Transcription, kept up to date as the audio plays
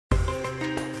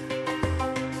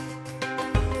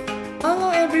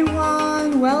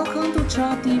everyone, welcome to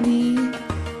Chop TV.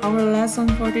 Our lesson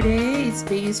for today is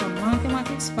based on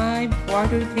Mathematics 5,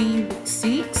 Quarter 3, Week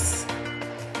 6.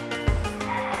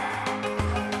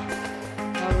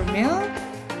 Our mill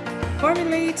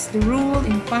formulates the rule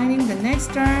in finding the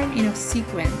next term in a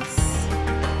sequence.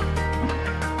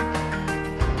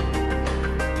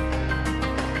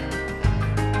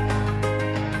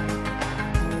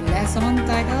 Our lesson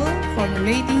title,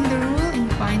 Formulating the rule in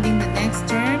finding the next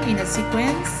term in a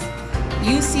sequence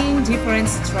using different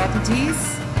strategies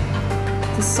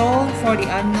to solve for the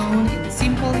unknown in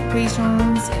simple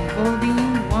equations involving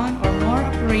one or more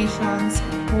operations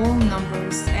in whole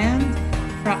numbers and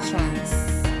fractions.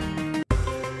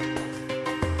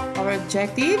 Our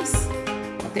objectives: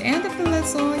 at the end of the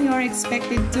lesson, you are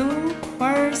expected to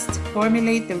first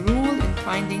formulate the rule in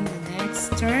finding the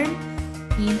next term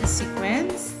in a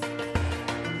sequence.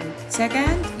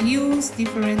 Second, use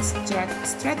different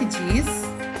strategies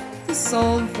to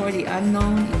solve for the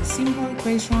unknown in simple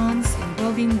equations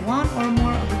involving one or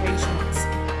more operations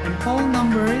in whole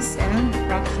numbers and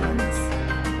fractions.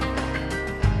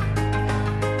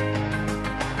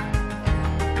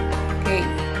 Okay,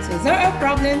 so there are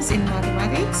problems in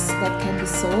mathematics that can be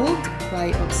solved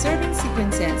by observing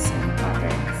sequences and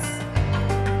patterns.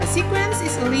 A sequence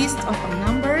is a list of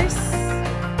numbers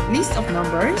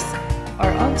or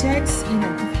objects in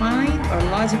a defined or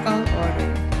logical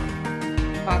order.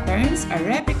 Patterns are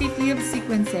repetitive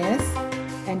sequences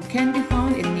and can be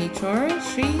found in nature,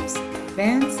 shapes,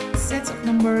 bands, sets of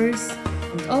numbers,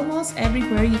 and almost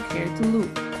everywhere you care to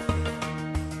look.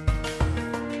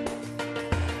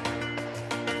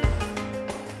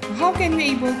 How can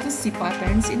we be able to see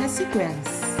patterns in a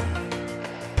sequence?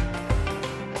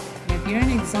 We have here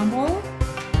an example.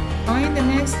 Find the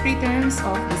next three terms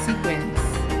of the sequence.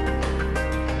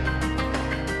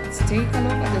 Take a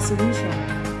look at the solution.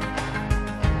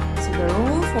 So the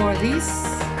rule for this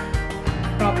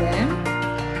problem,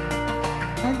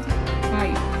 add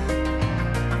 5.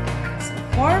 So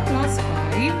 4 plus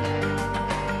 5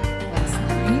 plus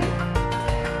 9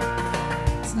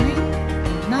 is 9.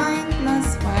 And 9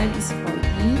 plus 5 is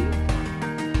 14.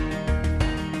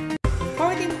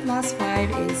 14 plus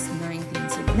 5 is 19.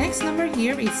 So the next number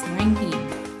here is 19.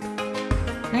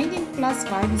 19 plus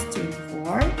 5 is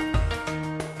 24.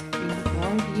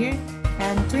 Here,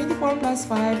 and 24 plus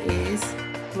 5 is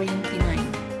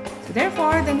 29. So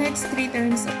therefore, the next three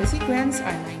terms of the sequence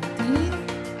are 19,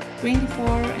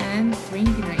 24, and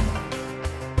 29.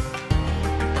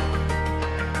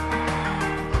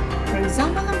 For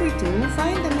example number 2,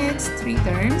 find the next three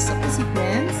terms of the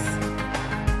sequence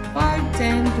 5,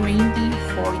 10, 20,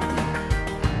 40.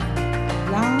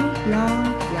 Blank,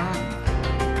 blank, blank.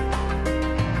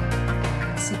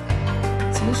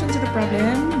 Solution to the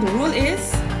problem, the rule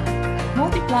is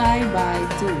multiply by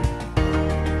 2.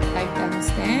 5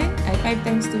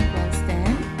 times 2 plus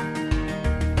 10.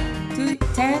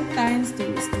 10 times 2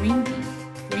 is 20.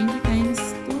 20 times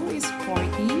 2 is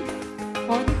 40.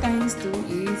 40 times 2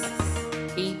 is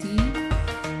 80.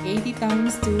 80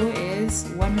 times 2 is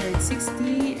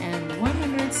 160. And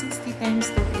 160 times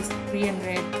 2 is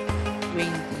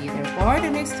 320. Therefore,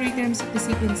 the next three terms of the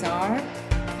sequence are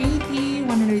 80,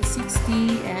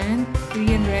 160, and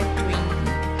 320.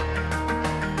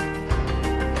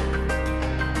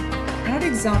 Another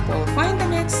example, find the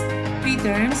next three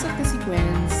terms of the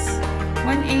sequence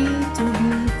 1a,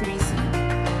 2b, 3c.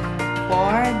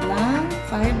 4 blank,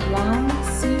 5 blank,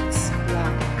 6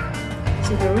 blank.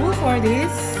 So the rule for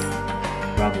this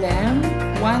problem,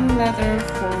 one letter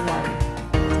forward.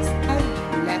 Just add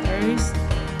letters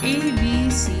A, B,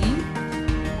 C,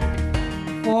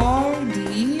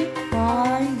 4D,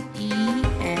 5E,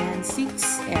 and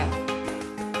 6L.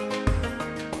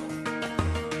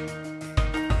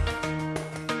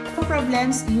 For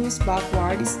problems, use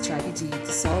backward strategy to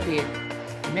solve it.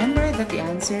 Remember that the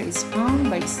answer is found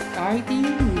by starting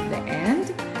with the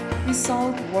end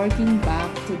result working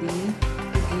back to the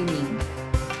beginning.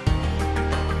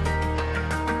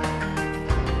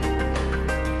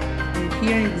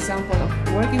 Here an example of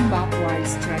working backward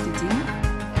strategy.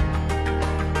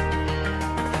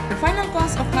 The final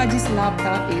cost of Haji's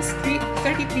laptop is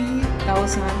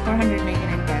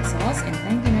 33,499 pesos and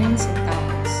 99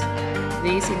 centavos.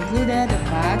 This included a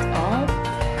VAT of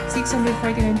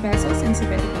 649 pesos and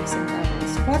 75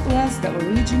 centavos. What was the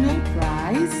original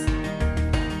price?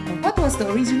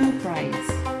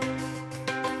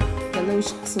 The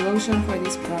solution for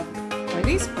this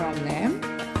problem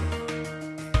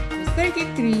is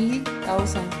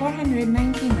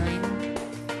 33,499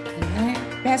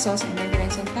 pesos and 99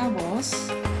 centavos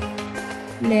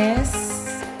less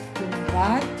yung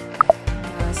VAT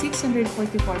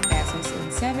 644 pesos and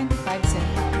 75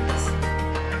 centavos.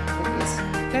 That is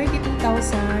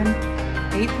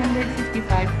 32,855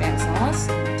 pesos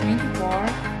and 24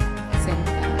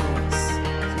 centavos.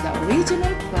 So the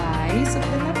original price of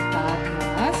the laptop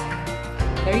was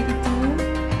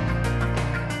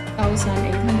 32,855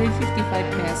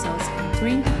 pesos and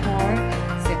 24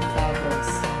 centavos.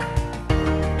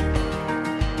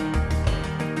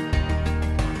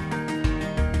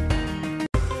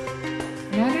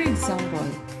 Another example.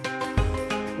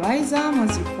 Riza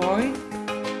must report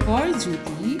for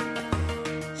duty.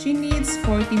 She needs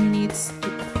 40 minutes to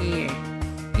prepare,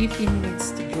 15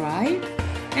 minutes to drive,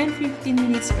 and 15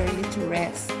 minutes early to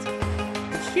rest.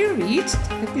 If she reached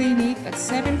the clinic at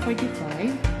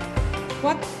 7:45,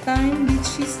 what time did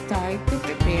she start to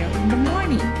prepare in the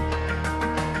morning?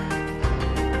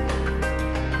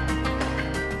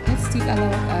 Let's take a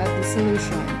look at the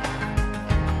solution.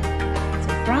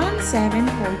 So from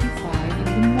 7:45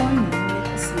 in the morning,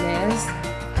 let us less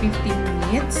 15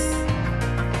 minutes.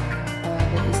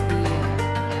 That is the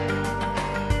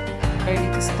early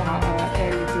to start,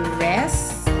 early to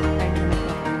rest.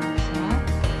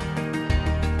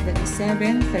 That is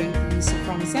 7:30. So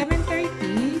from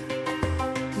 7:30,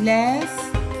 less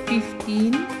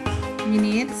 15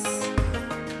 minutes.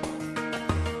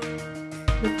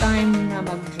 The time na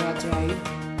mag-drive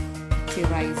si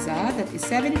Riza, that is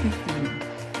 7:15.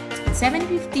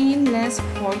 7:15 less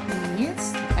 40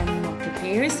 minutes. The time na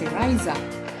mag-prepare si Riza,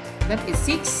 that is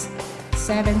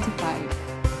 6:75.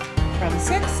 From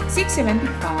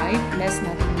 6:75 less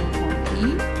natin yung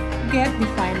 40, get the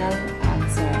final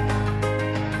answer.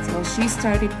 So she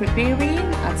started preparing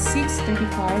at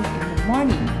 6:35 in the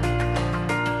morning.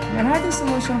 Another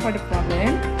solution for the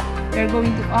problem, we're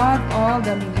going to add all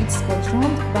the minutes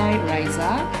consumed by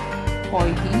Riza.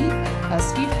 40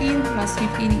 plus 15 plus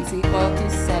 15 is equal to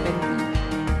 70.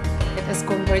 Let us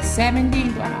convert 70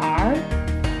 into an hour.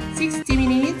 60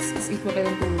 minutes is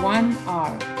equivalent to 1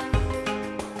 hour.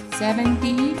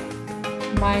 70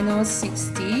 minus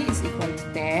 60 is equal to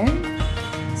 10.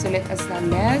 So let us now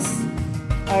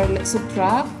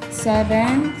subtract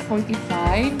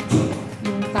 7:45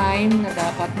 yung time na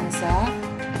dapat nasa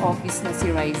office na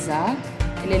si Riza.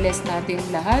 Ililes natin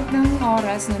lahat ng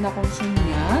oras na na-consume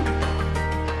niya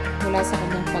mula sa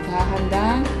kanyang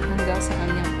paghahanda hanggang sa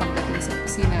kanyang pagdating sa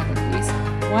kusina. That is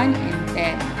 1 and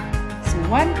 10. So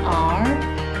 1 hour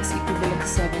is equivalent to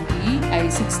 60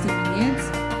 minutes.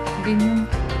 And then yung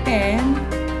 10,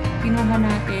 kinuha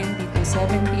natin dito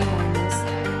 70 minus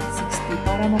 60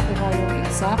 para makuha yung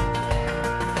exact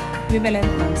equivalent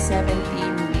ng 70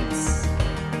 minutes.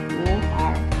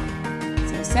 OR.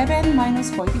 So 7 minus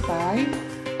 45,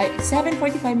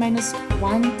 7:45 minus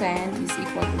 110 is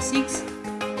equal to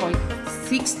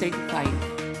 6:35.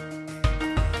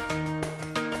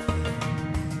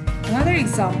 Another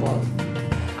example.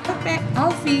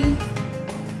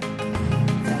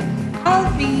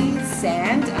 Alfie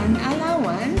sent an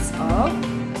allowance of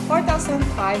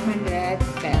 4,500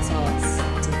 pesos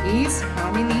to his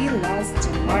family last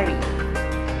January.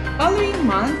 Following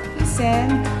month, he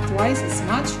sent twice as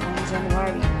much on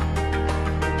January,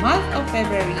 the month of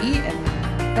February, and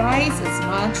twice as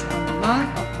much on the month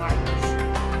of March.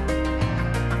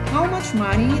 How much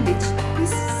money did he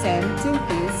send to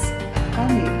his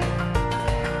family?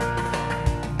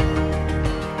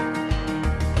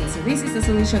 This is the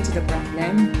solution to the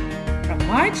problem. From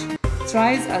March,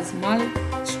 twice as much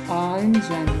on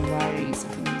January. So,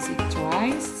 kung isip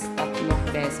twice, tatlong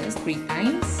beses, 3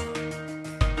 times.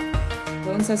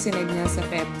 Doon sa sinag niya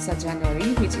sa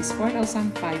January, which is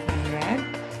 4,500.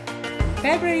 In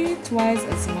February, twice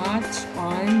as much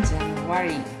on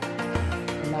January.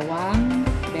 Dalawang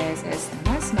beses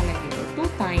na mas malaki. 2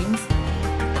 times.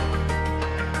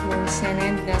 Kung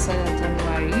sinag niya sa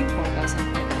January,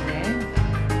 4,500.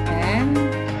 And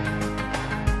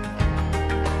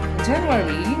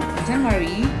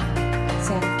January,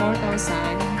 sent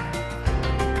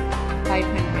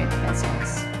 4,500 pesos.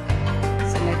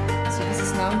 So this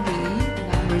is now the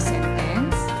number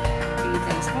sentence. 3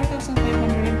 times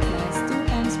 4,500 plus 2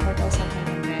 times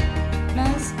 4,500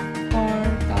 plus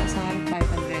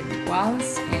 4,500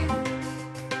 equals N.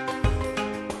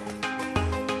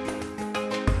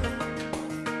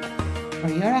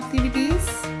 For your activities,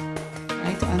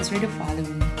 try to answer the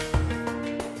following.